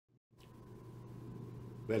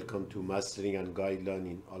Welcome to Mastering and Guideline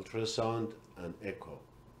in Ultrasound and Echo.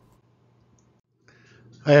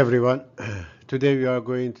 Hi everyone. Today we are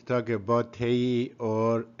going to talk about TAE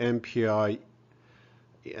or MPI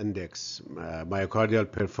index, Myocardial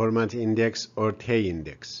Performance Index or TAE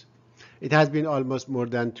index. It has been almost more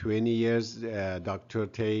than 20 years. Dr.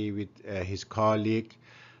 TAE with his colleague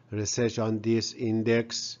research on this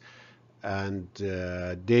index, and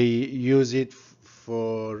they use it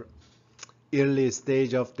for early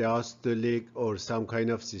stage of diastolic or some kind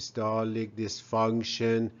of systolic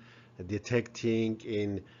dysfunction, detecting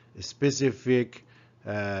in specific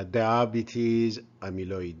diabetes,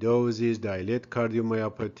 amyloidosis, dilated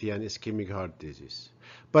cardiomyopathy, and ischemic heart disease.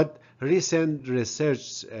 But recent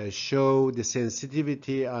research show the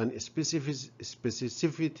sensitivity and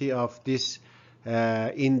specificity of this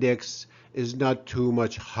index is not too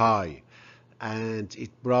much high, and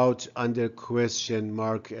it brought under question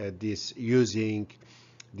mark this using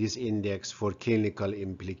this index for clinical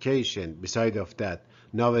implication. Beside of that,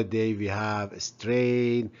 nowadays we have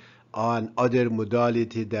strain on other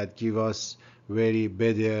modality that give us very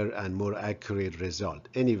better and more accurate result.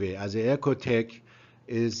 Anyway, as an echo tech,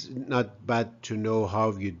 is not bad to know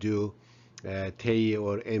how you do TAE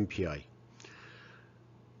or MPI.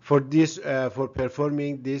 For this, for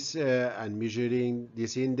performing this and measuring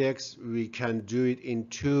this index, we can do it in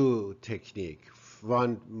two techniques.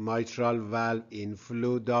 One, mitral valve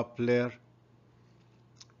inflow Doppler,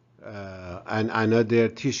 and another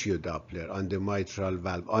tissue Doppler on the mitral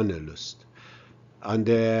valve annulus. On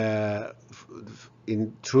the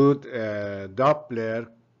Doppler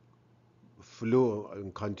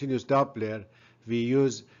flow, continuous Doppler, we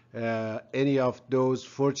use any of those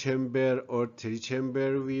 4-chamber or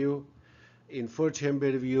 3-chamber view. In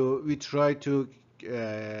 4-chamber view, we try to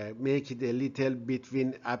make it a little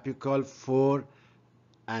between apical 4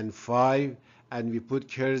 and 5, and we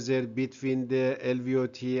put cursor between the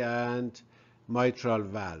LVOT and mitral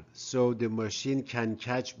valve, so the machine can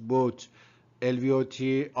catch both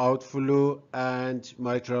LVOT outflow and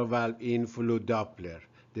mitral valve inflow Doppler.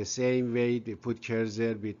 The same way they put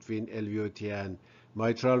cursor between LVOT and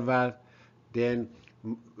mitral valve. Then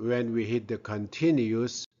when we hit the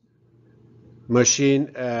continuous, machine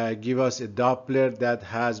give us a Doppler that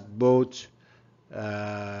has both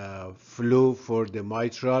flow for the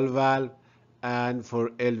mitral valve and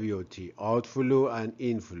for LVOT, outflow and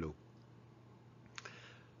inflow.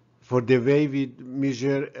 For the way we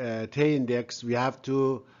measure TAE index, we have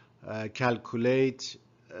to calculate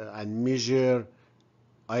and measure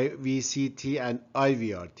IVCT and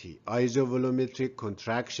IVRT, isovolumetric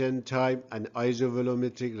contraction time and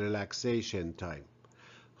isovolumetric relaxation time,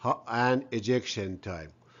 and ejection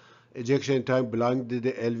time. Ejection time belongs to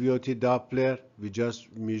the LVOT Doppler. We just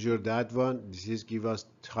measure that one. This is give us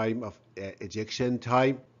time of ejection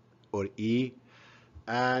time, or E,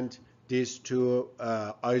 and these two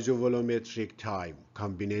isovolumetric time,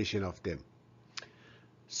 combination of them.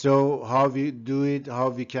 So how we do it, how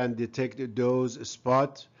we can detect those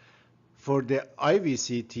spots. For the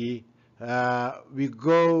IVCT, we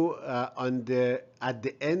go at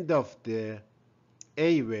the end of the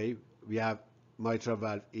A wave, we have mitral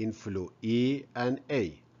valve inflow E and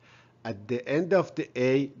A. At the end of the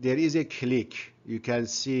A, there is a click. You can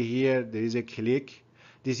see here there is a click.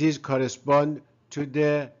 This is correspond to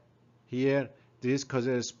the this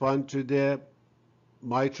correspond to the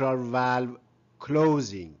mitral valve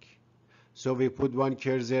closing. So we put one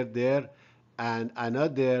cursor there, and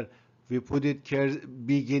another we put it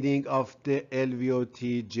beginning of the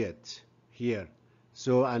LVOT jet here.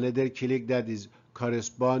 So another click that is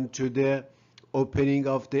correspond to the opening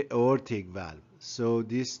of the aortic valve. So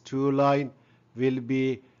this two line will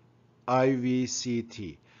be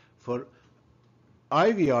IVCT. For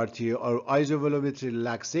IVRT, or isovolumetric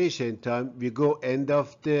relaxation time, we go end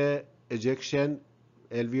of the ejection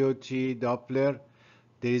LVOT Doppler.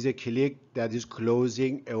 There is a click that is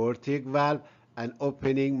closing aortic valve and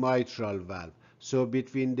opening mitral valve. So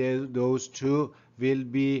between those two will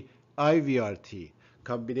be IVRT.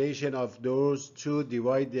 Combination of those two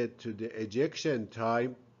divided to the ejection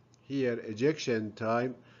time, here ejection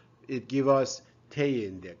time, it gives us TAE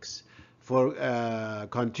index. For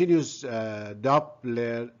continuous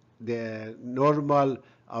Doppler, the normal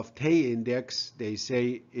of TAE index, they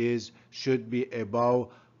say, should be above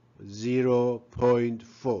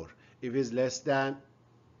 0.4. If it's less than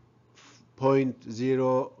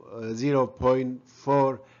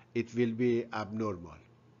 0.4, it will be abnormal.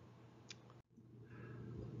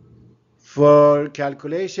 For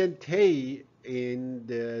calculation TAE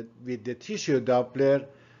with the tissue Doppler,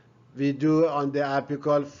 we do on the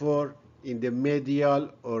apical 4 in the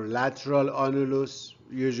medial or lateral annulus,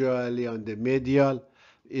 usually on the medial.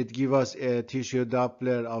 It gives us a tissue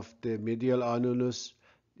Doppler of the medial annulus.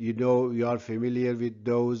 You know, you are familiar with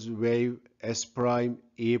those wave S prime,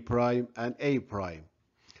 E prime, and A prime.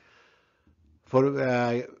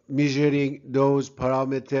 For measuring those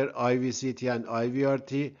parameter IVCT and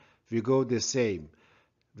IVRT, we go the same.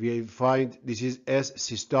 We find this is S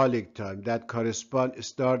systolic time that corresponds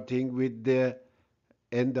starting with the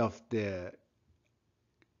end of the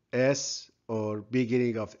S or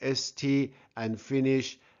beginning of ST and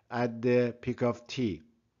finish at the peak of T.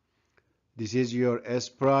 This is your S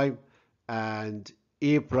prime, and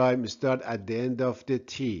E prime start at the end of the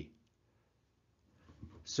T.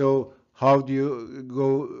 So how do you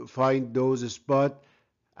go find those spots?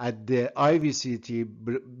 At the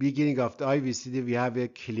IVCT, beginning of the IVCT, we have a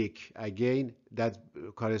click again that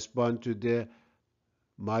corresponds to the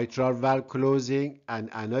mitral valve closing, and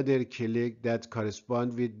another click that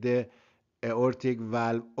corresponds with the aortic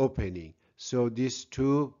valve opening. So these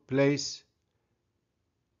two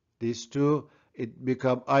it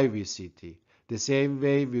become IVCT. The same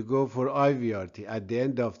way we go for IVRT. At the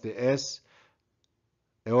end of the S,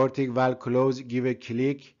 aortic valve close, give a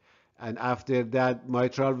click, and after that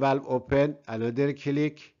mitral valve open, another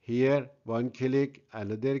click here, one click,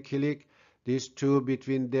 another click. These two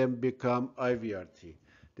between them become IVRT.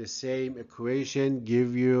 The same equation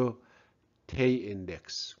give you T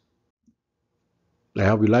index. I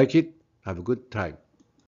hope you like it. Have a good time.